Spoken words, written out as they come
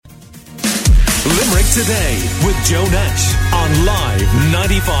Limerick Today with Joe Nash on Live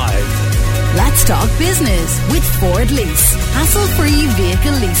 95. Let's talk business with Ford Lease. Hassle-free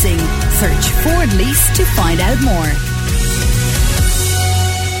vehicle leasing. Search Ford Lease to find out more.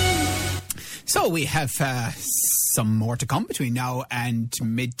 So we have some more to come between now and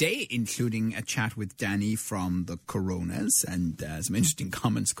midday, including a chat with Danny from the Coronas and some interesting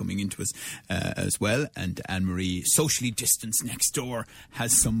comments coming into us as well. And Anne-Marie, socially distanced next door,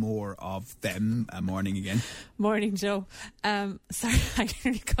 has some more of them. Morning again. Morning, Joe. Sorry, I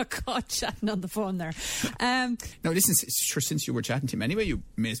nearly got caught chatting on the phone there. Now, listen, sure, since you were chatting to him anyway, you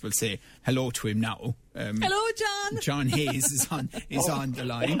may as well say hello to him now. Hello, John. John Hayes is on the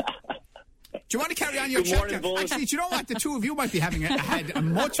line. Do you want to carry on your chat? Actually, do you know what? The two of you might be having had a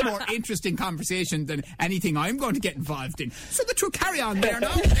much more interesting conversation than anything I'm going to get involved in. So the two carry on there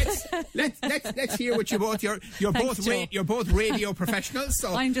now. Let's hear what you both. You're both radio professionals.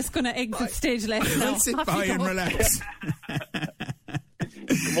 So I'm just going to exit stage left now. We'll sit by and relax.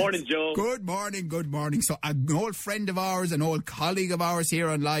 Good morning, Joe. Good morning. So an old friend of ours, an old colleague of ours here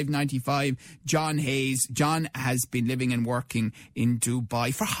on Live 95, John Hayes. John has been living and working in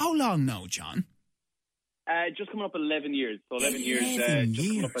Dubai for how long now, John? Just coming up 11 years. So 11 years. Just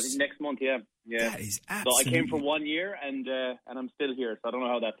coming up, I think next month, yeah. That is absolutely... So I came for 1 year and I'm still here, so I don't know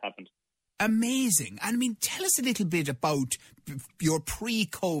how that's happened. Amazing. And I mean, tell us a little bit about your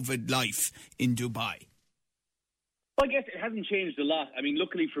pre-COVID life in Dubai. Well, I guess it hasn't changed a lot. I mean,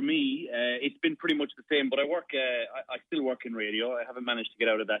 luckily for me, it's been pretty much the same. But I still work in radio. I haven't managed to get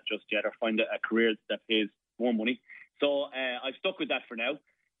out of that just yet or find a career that pays more money. So I've stuck with that for now.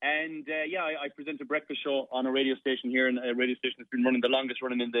 And I present a breakfast show on a radio station here, and a radio station that's been running the longest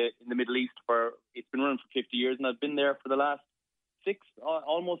running in the Middle East it's been running for 50 years, and I've been there for the last 6,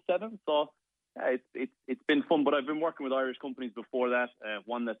 almost 7. So it's been fun. But I've been working with Irish companies before that.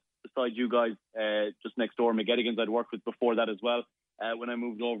 One that's beside you guys, just next door, McGettigan's, I'd worked with before that as well when I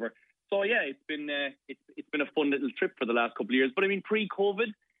moved over. So yeah, it's been a fun little trip for the last couple of years. But I mean,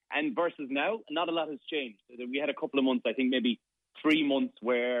 pre-COVID and versus now, not a lot has changed. We had a couple of months, I think maybe 3 months,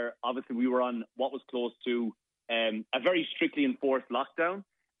 where obviously we were on what was close to a very strictly enforced lockdown.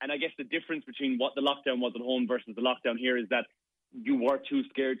 And I guess the difference between what the lockdown was at home versus the lockdown here is that you were too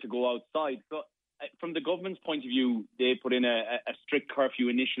scared to go outside. So from the government's point of view, they put in a strict curfew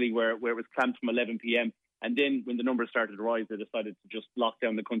initially where it was clamped from 11 p.m. And then when the numbers started to rise, they decided to just lock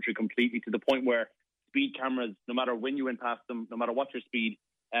down the country completely, to the point where speed cameras, no matter when you went past them, no matter what your speed,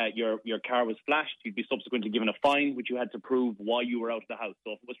 your car was flashed. You'd be subsequently given a fine, which you had to prove why you were out of the house.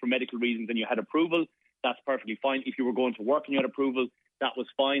 So if it was for medical reasons and you had approval, that's perfectly fine. If you were going to work and you had approval, that was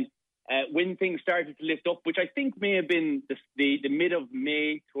fine. When things started to lift up, which I think may have been the mid of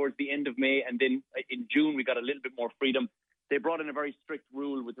May, towards the end of May, and then in June we got a little bit more freedom, they brought in a very strict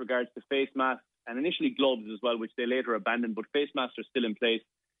rule with regards to face masks and initially gloves as well, which they later abandoned, but face masks are still in place,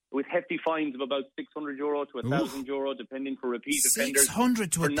 with hefty fines of about €600 to €1,000, depending for repeat offenders.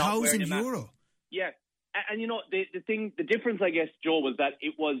 600 to €1,000? Yeah. And you know, the difference, I guess, Joe, was that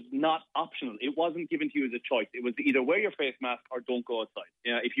it was not optional. It wasn't given to you as a choice. It was either wear your face mask or don't go outside.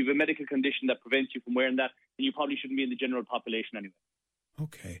 You know, if you have a medical condition that prevents you from wearing that, then you probably shouldn't be in the general population anyway.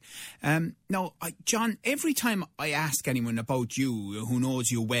 Okay. Now, John, every time I ask anyone about you who knows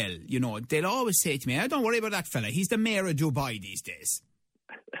you well, you know, they'll always say to me, don't worry about that fella. He's the mayor of Dubai these days.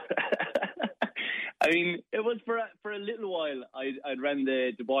 I mean, it was for a little while. I'd ran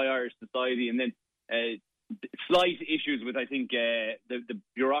the Dubai Irish Society, and then slight issues with, I think, the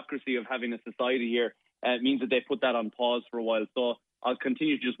bureaucracy of having a society here means that they put that on pause for a while. So I'll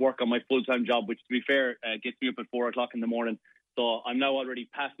continue to just work on my full-time job, which, to be fair, gets me up at 4 o'clock in the morning. So I'm now already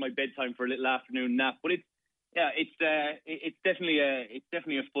past my bedtime for a little afternoon nap. But it's definitely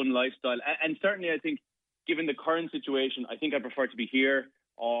a fun lifestyle, and certainly I think, given the current situation, I think I prefer to be here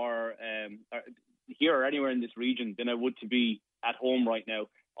or anywhere in this region than I would to be at home right now.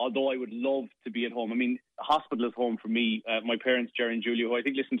 Although I would love to be at home. I mean, hospital is home for me. My parents, Jerry and Julia, who I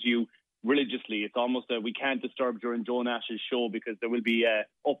think listen to you religiously. It's almost we can't disturb during Joe Nash's show because there will be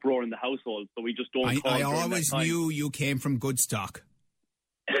uproar in the household. So we just don't call. I always knew you came from good stock.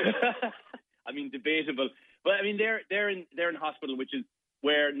 I mean, debatable. But I mean, they're in hospital, which is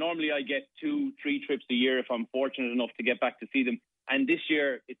where normally I get 2-3 trips a year if I'm fortunate enough to get back to see them. And this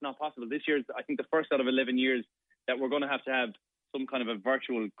year, it's not possible. This year is, I think, the first out of 11 years that we're going to have some kind of a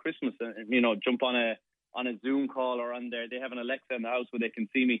virtual Christmas, jump on a Zoom call or on there. They have an Alexa in the house where they can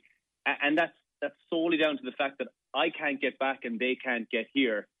see me. And that's solely down to the fact that I can't get back and they can't get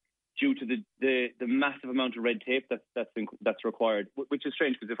here due to the massive amount of red tape that's required, which is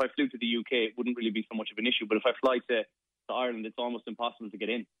strange because if I flew to the UK, it wouldn't really be so much of an issue. But if I fly to to Ireland, it's almost impossible to get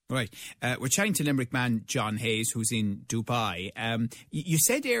in. Right. We're chatting to Limerick man John Hayes, who's in Dubai. You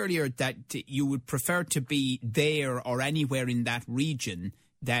said earlier that you would prefer to be there or anywhere in that region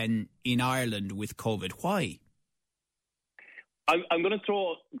than in Ireland with COVID. Why? I'm going to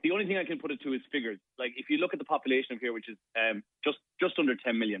throw, the only thing I can put it to is figures. Like, if you look at the population of here, which is just under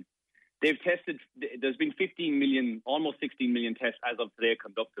 10 million, they've tested, there's been 15 million, almost 16 million tests as of today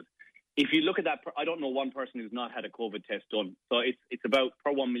conducted. If you look at that, I don't know one person who's not had a COVID test done. So it's about,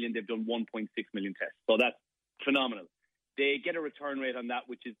 per 1 million, they've done 1.6 million tests. So that's phenomenal. They get a return rate on that,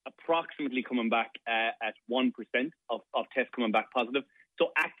 which is approximately coming back at 1% of tests coming back positive.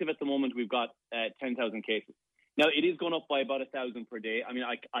 So active at the moment, we've got 10,000 cases. Now, it is going up by about 1,000 per day. I mean,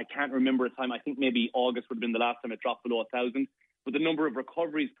 I can't remember a time. I think maybe August would have been the last time it dropped below 1,000. But the number of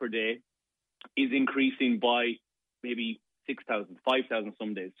recoveries per day is increasing by maybe 6,000, 5,000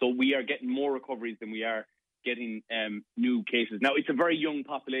 some days. So we are getting more recoveries than we are getting new cases. Now, it's a very young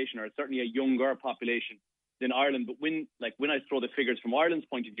population, or certainly a younger population than Ireland. But when I throw the figures from Ireland's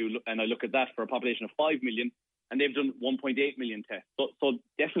point of view, and I look at that for a population of 5 million, and they've done 1.8 million tests. So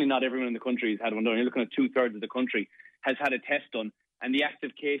definitely not everyone in the country has had one done. You're looking at 2/3 of the country has had a test done. And the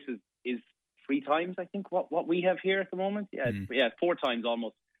active cases is 3 times, I think, what we have here at the moment. Yeah, 4 times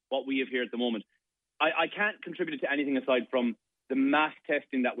almost what we have here at the moment. I can't contribute it to anything aside from the mass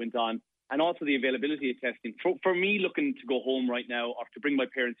testing that went on and also the availability of testing. For me, looking to go home right now or to bring my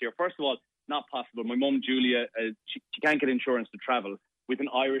parents here, first of all, not possible. My mum, Julia, she can't get insurance to travel with an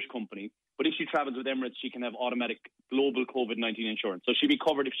Irish company. But if she travels with Emirates, she can have automatic global COVID-19 insurance. So she'd be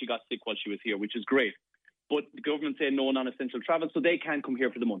covered if she got sick while she was here, which is great. But the government said no non-essential travel, so they can't come here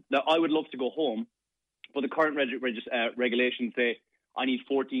for the month. Now, I would love to go home, but the current regulations say I need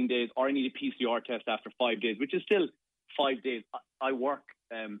 14 days or I need a PCR test after 5 days, which is still 5 days. I work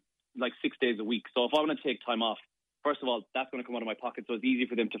like 6 days a week. So if I want to take time off, first of all, that's going to come out of my pocket, so it's easy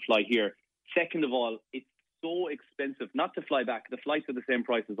for them to fly here. Second of all, it's so expensive not to fly back. The flights are the same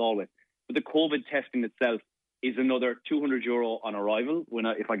price as always. But the COVID testing itself is another €200 on arrival.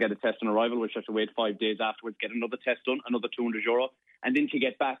 If I get a test on arrival, which I have to wait 5 days afterwards, get another test done, another €200. And then to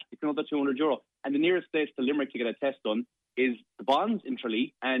get back, it's another €200. And the nearest place to Limerick to get a test done is the Bonds in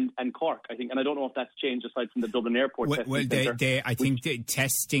Tralee and Cork, I think. And I don't know if that's changed aside from the Dublin Airport testing centre. I think the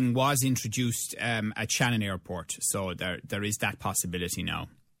testing was introduced at Shannon Airport. So there is that possibility now.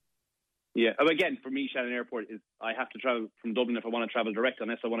 Yeah. Again, for me, Shannon Airport is, I have to travel from Dublin if I want to travel direct,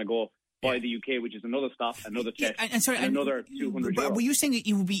 unless I want to go by the UK, which is another stop, another test, and another €200. But were you saying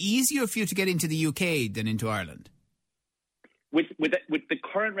it would be easier for you to get into the UK than into Ireland? With the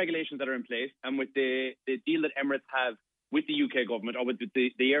current regulations that are in place and with the deal that Emirates have with the UK government or with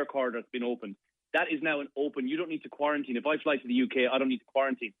the air corridor that's been opened, that is now an open. You don't need to quarantine. If I fly to the UK, I don't need to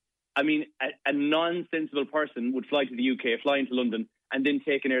quarantine. I mean, a non-sensible person would fly to the UK, fly into London, and then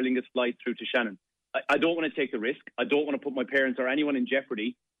take an Aer Lingus flight through to Shannon. I don't want to take the risk. I don't want to put my parents or anyone in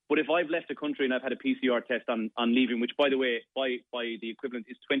jeopardy. But if I've left the country and I've had a PCR test on leaving, which, by the way, by the equivalent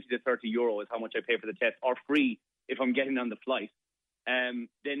is €20 to €30 is how much I pay for the test, or free if I'm getting on the flight,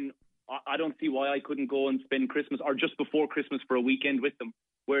 then I don't see why I couldn't go and spend Christmas or just before Christmas for a weekend with them.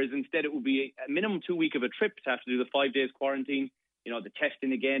 Whereas instead it would be a minimum 2 week of a trip to have to do the 5 days quarantine, the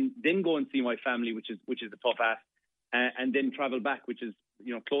testing again, then go and see my family, which is a tough ask, and then travel back, which is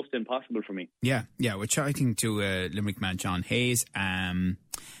close to impossible for me. Yeah. We're chatting to Limerick man John Hayes.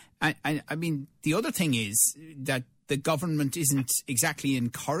 I mean, the other thing is that the government isn't exactly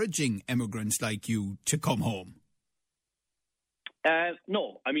encouraging immigrants like you to come home.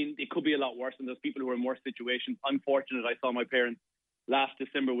 No, I mean, it could be a lot worse, and there's people who are in worse situations. I'm fortunate I saw my parents last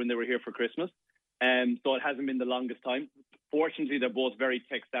December when they were here for Christmas, so it hasn't been the longest time. Fortunately, they're both very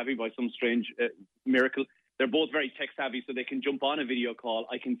tech-savvy by some strange miracle. They're both very tech-savvy, so they can jump on a video call.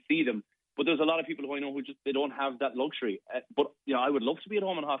 I can see them. But there's a lot of people who I know who they don't have that luxury. But I would love to be at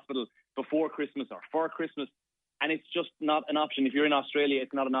home in hospital before Christmas or for Christmas, and it's just not an option. If you're in Australia,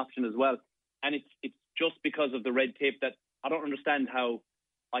 it's not an option as well. And it's just because of the red tape that I don't understand how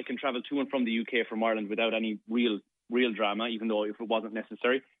I can travel to and from the UK from Ireland without any real drama, even though if it wasn't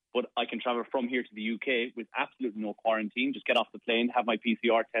necessary. But I can travel from here to the UK with absolutely no quarantine. Just get off the plane, have my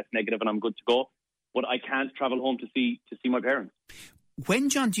PCR test negative, and I'm good to go. But I can't travel home to see my parents. When,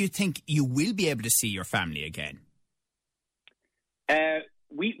 John, do you think you will be able to see your family again?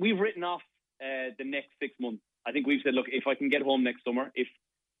 We've written off the next 6 months. I think we've said, look, if I can get home next summer,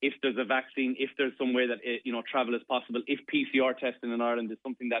 if there's a vaccine, if there's some way that travel is possible, if PCR testing in Ireland is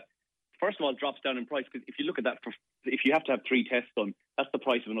something that, first of all, drops down in price, because if you look at that, if you have to have 3 tests done, that's the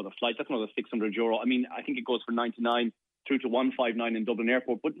price of another flight. That's another €600. I mean, I think it goes for 99 through to 159 in Dublin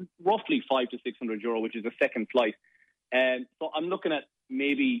Airport, but roughly €500 to €600, which is a second flight. So I'm looking at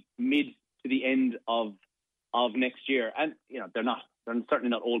maybe mid to the end of next year. And, they're certainly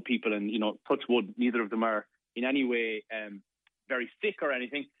not old people, and, touch wood, neither of them are in any way very sick or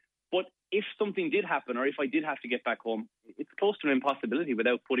anything. But if something did happen, or if I did have to get back home, it's close to an impossibility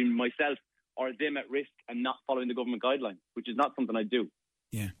without putting myself or them at risk and not following the government guidelines, which is not something I do.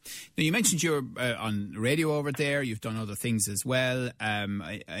 Yeah. Now, you mentioned you're on radio over there. You've done other things as well.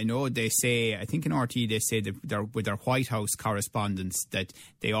 I know they say, I think in RT they say that with their White House correspondents that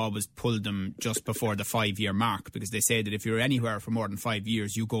they always pull them just before the 5-year mark, because they say that if you're anywhere for more than 5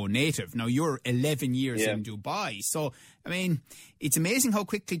 years, you go native. Now, you're 11 years in Dubai. So, I mean, it's amazing how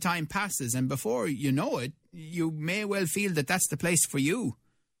quickly time passes. And before you know it, you may well feel that that's the place for you.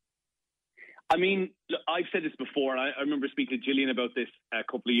 I mean, look, I've said this before, and I remember speaking to Gillian about this a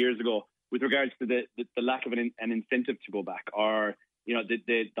couple of years ago with regards to the lack of an incentive to go back, or,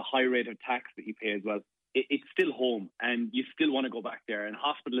 the high rate of tax that you pay as well. It's still home, and you still want to go back there. And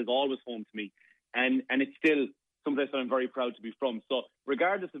hospital is always home to me. And it's still someplace that I'm very proud to be from. So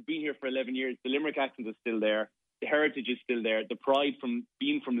regardless of being here for 11 years, the Limerick accent is still there. The heritage is still there. The pride from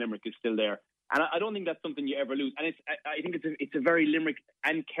being from Limerick is still there. And I don't think that's something you ever lose. And I think it's a very Limerick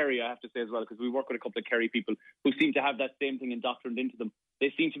and Kerry, I have to say as well, because we work with a couple of Kerry people who seem to have that same thing indoctrinated into them.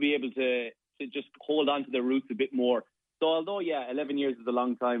 They seem to be able to just hold on to their roots a bit more. So although, 11 years is a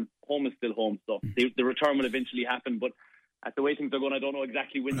long time, home is still home. So the return will eventually happen. But at the way things are going, I don't know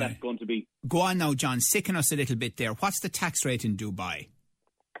exactly when that's going to be. Go on now, John. Sicken us a little bit there. What's the tax rate in Dubai?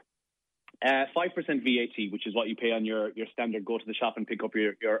 5% VAT, which is what you pay on your standard go to the shop and pick up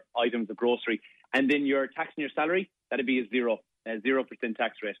your items of grocery. And then your tax on your salary, that'd be a 0%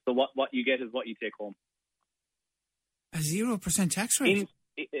 tax rate. So what you get is what you take home. A 0% tax rate?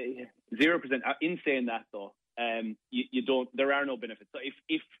 0%. In saying that, though, you don't. There are no benefits. So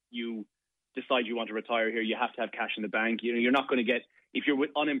if you decide you want to retire here, you have to have cash in the bank. You're not going to get, if you're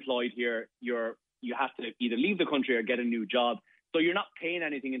unemployed here, you have to either leave the country or get a new job. So you're not paying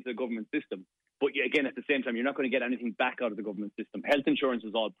anything into the government system. But again, at the same time, you're not going to get anything back out of the government system. Health insurance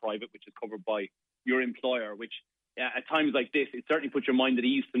is all private, which is covered by your employer, which at times like this, it certainly puts your mind at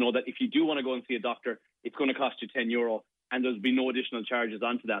ease to know that if you do want to go and see a doctor, it's going to cost you €10 and there's be no additional charges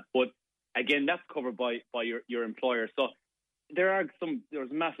onto that. But again, that's covered by your employer. So there's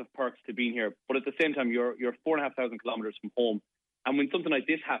massive perks to being here. But at the same time, you're 4,500 kilometres from home. And when something like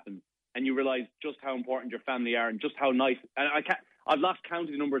this happens, and you realise just how important your family are and just how nice. And I've lost count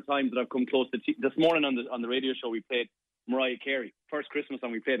of the number of times that I've come close to. This morning on the radio show, we played Mariah Carey, first Christmas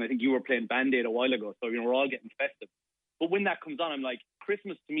song we played, and I think you were playing Band Aid a while ago. So we're all getting festive. But when that comes on, I'm like,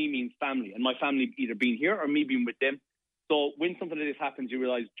 Christmas to me means family, and my family either being here or me being with them. So when something like this happens, you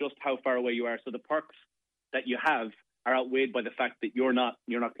realise just how far away you are. So the perks that you have are outweighed by the fact that you're not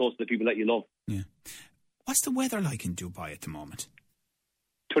close to the people that you love. Yeah. What's the weather like in Dubai at the moment?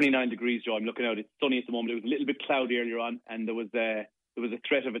 29 degrees, Joe. I'm looking out. It's sunny at the moment. It was a little bit cloudy earlier on, and there was a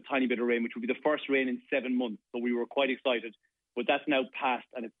threat of a tiny bit of rain, which would be the first rain in 7 months. So we were quite excited. But that's now passed,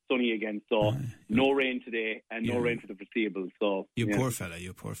 and it's sunny again. So no rain today, and no rain for the foreseeable. So You poor fella.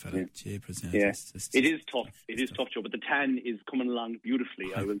 Yeah. It is tough. It is tough, Joe. But the tan is coming along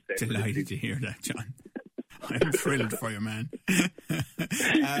beautifully, I will say. Delighted to hear that, John. I'm thrilled for you, man.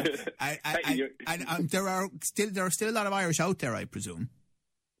 There are still a lot of Irish out there, I presume.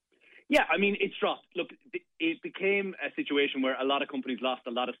 Yeah, I mean, it's dropped. Look, it became a situation where a lot of companies lost a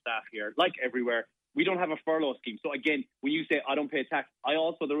lot of staff here, like everywhere. We don't have a furlough scheme. So again, when you say I don't pay tax, there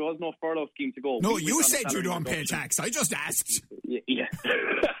was no furlough scheme to go. No, you said you don't pay tax. I just asked. Yeah.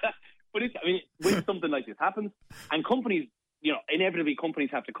 But when something like this happens, and companies, inevitably companies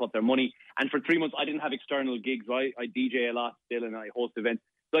have to cut their money. And for 3 months, I didn't have external gigs. I DJ a lot still, and I host events.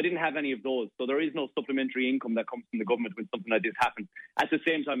 So I didn't have any of those. So there is no supplementary income that comes from the government when something like this happens. At the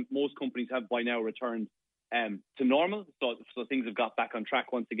same time, most companies have by now returned to normal. So things have got back on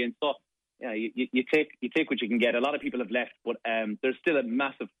track once again. So you take what you can get. A lot of people have left, but there's still a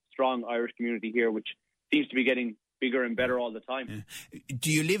massive, strong Irish community here, which seems to be getting bigger and better all the time. Yeah.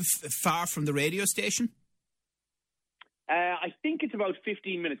 Do you live far from the radio station? I think it's about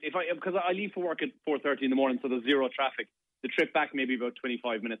 15 minutes. Because I leave for work at 4:30 in the morning, so there's zero traffic. The trip back maybe about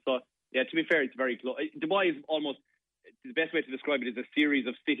 25 minutes. So, yeah, to be fair, it's very close. Dubai is almost, the best way to describe it is a series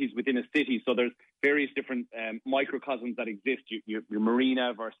of cities within a city. So there's various different microcosms that exist. Your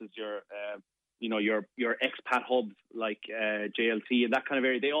marina versus your expat hubs like JLT and that kind of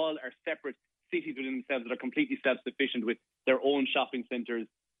area. They all are separate cities within themselves that are completely self-sufficient with their own shopping centres,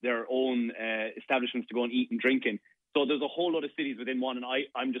 their own establishments to go and eat and drink in. So there's a whole lot of cities within one, and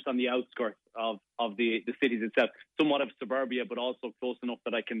I'm just on the outskirts of the cities itself, somewhat of suburbia, but also close enough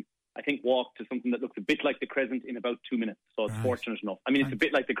that I can, I think, walk to something that looks a bit like the Crescent in about 2 minutes. So it's fortunate enough. I mean, it's a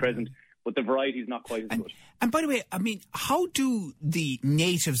bit like the Crescent, but the variety is not quite as good. And by the way, I mean, how do the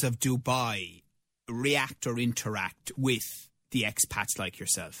natives of Dubai react or interact with the expats like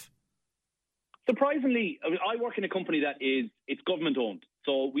yourself? Surprisingly, I work in a company that it's government owned.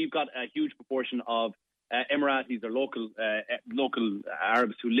 So we've got a huge proportion of Emiratis or local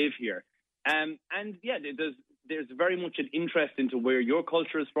Arabs who live here. And yeah, there's very much an interest into where your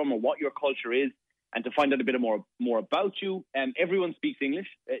culture is from or what your culture is, and to find out a bit more about you. Everyone speaks English.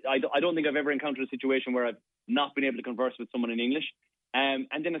 I don't think I've ever encountered a situation where I've not been able to converse with someone in English. And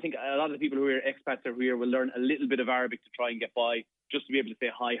then I think a lot of the people who are expats are here will learn a little bit of Arabic to try and get by, just to be able to say,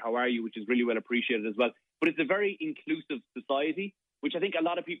 hi, how are you, which is really well appreciated as well. But it's a very inclusive society, which I think a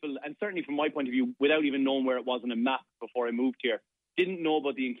lot of people, and certainly from my point of view, without even knowing where it was on a map before I moved here, didn't know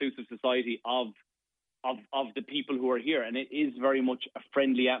about the inclusive society of the people who are here. And it is very much a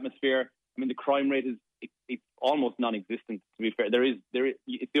friendly atmosphere. I mean, the crime rate it's almost non-existent, to be fair. It's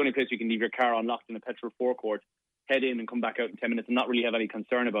the only place you can leave your car unlocked in a petrol forecourt, head in and come back out in 10 minutes and not really have any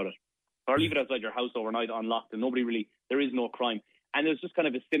concern about it. Or leave it outside your house overnight unlocked and there is no crime. And there's just kind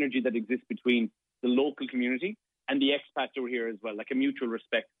of a synergy that exists between the local community and the expats who are here as well, like a mutual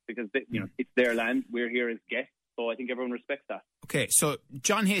respect, because it's their land, we're here as guests, so I think everyone respects that. Okay, so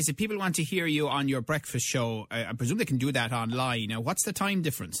John Hayes, if people want to hear you on your breakfast show, I presume they can do that online. Now, what's the time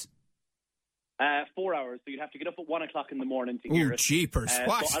difference? 4 hours, so you'd have to get up at 1 o'clock in the morning to hear it. Jeepers!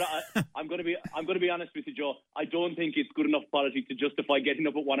 What? So I'm going to be honest with you, Joe. I don't think it's good enough quality to justify getting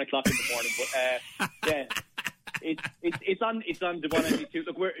up at 1 o'clock in the morning. But yeah, it's on Devon 92.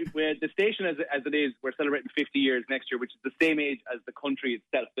 Look, we're the station as it is. We're celebrating 50 years next year, which is the same age as the country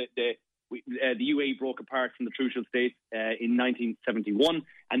itself. The UAE broke apart from the Trucial States in 1971,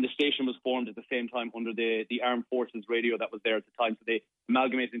 and the station was formed at the same time under the Armed Forces radio that was there at the time. So they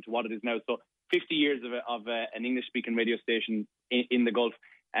amalgamated into what it is now. So 50 years of an English-speaking radio station in the Gulf.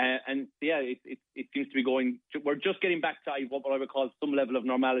 And yeah, it seems to be going. We're just getting back to what I would call some level of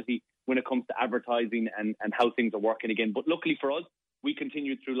normality when it comes to advertising and how things are working again. But luckily for us, we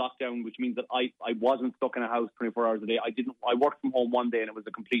continued through lockdown, which means that I wasn't stuck in a house 24 hours a day. I worked from home one day and it was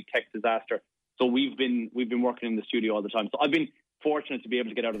a complete tech disaster. So we've been working in the studio all the time. So I've been fortunate to be able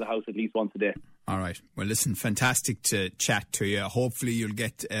to get out of the house at least once a day. All right. Well, listen, fantastic to chat to you. Hopefully you'll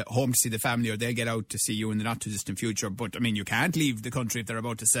get home to see the family, or they'll get out to see you in the not-too-distant future. But, I mean, you can't leave the country if they're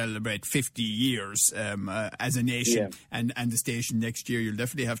about to celebrate 50 years as a nation and the station next year. You'll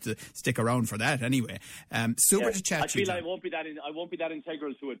definitely have to stick around for that anyway. To chat to you. I won't be that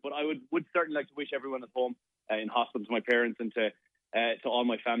integral to it, but I would certainly like to wish everyone at home in hospital, to my parents and to all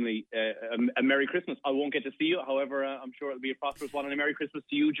my family, a Merry Christmas. I won't get to see you. However, I'm sure it'll be a prosperous one, and a Merry Christmas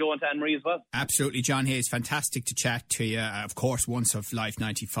to you, Joe, and to Anne-Marie as well. Absolutely, John Hayes. Fantastic to chat to you. Of course, once of Live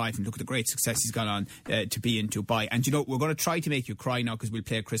 95, and look at the great success he's got on to be in Dubai. And, we're going to try to make you cry now, because we'll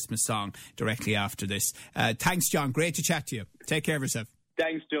play a Christmas song directly after this. Thanks, John. Great to chat to you. Take care of yourself.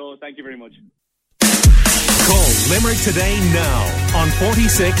 Thanks, Joe. Thank you very much. Call Limerick today now on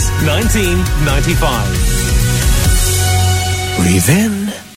 46 19 95. Breathe in.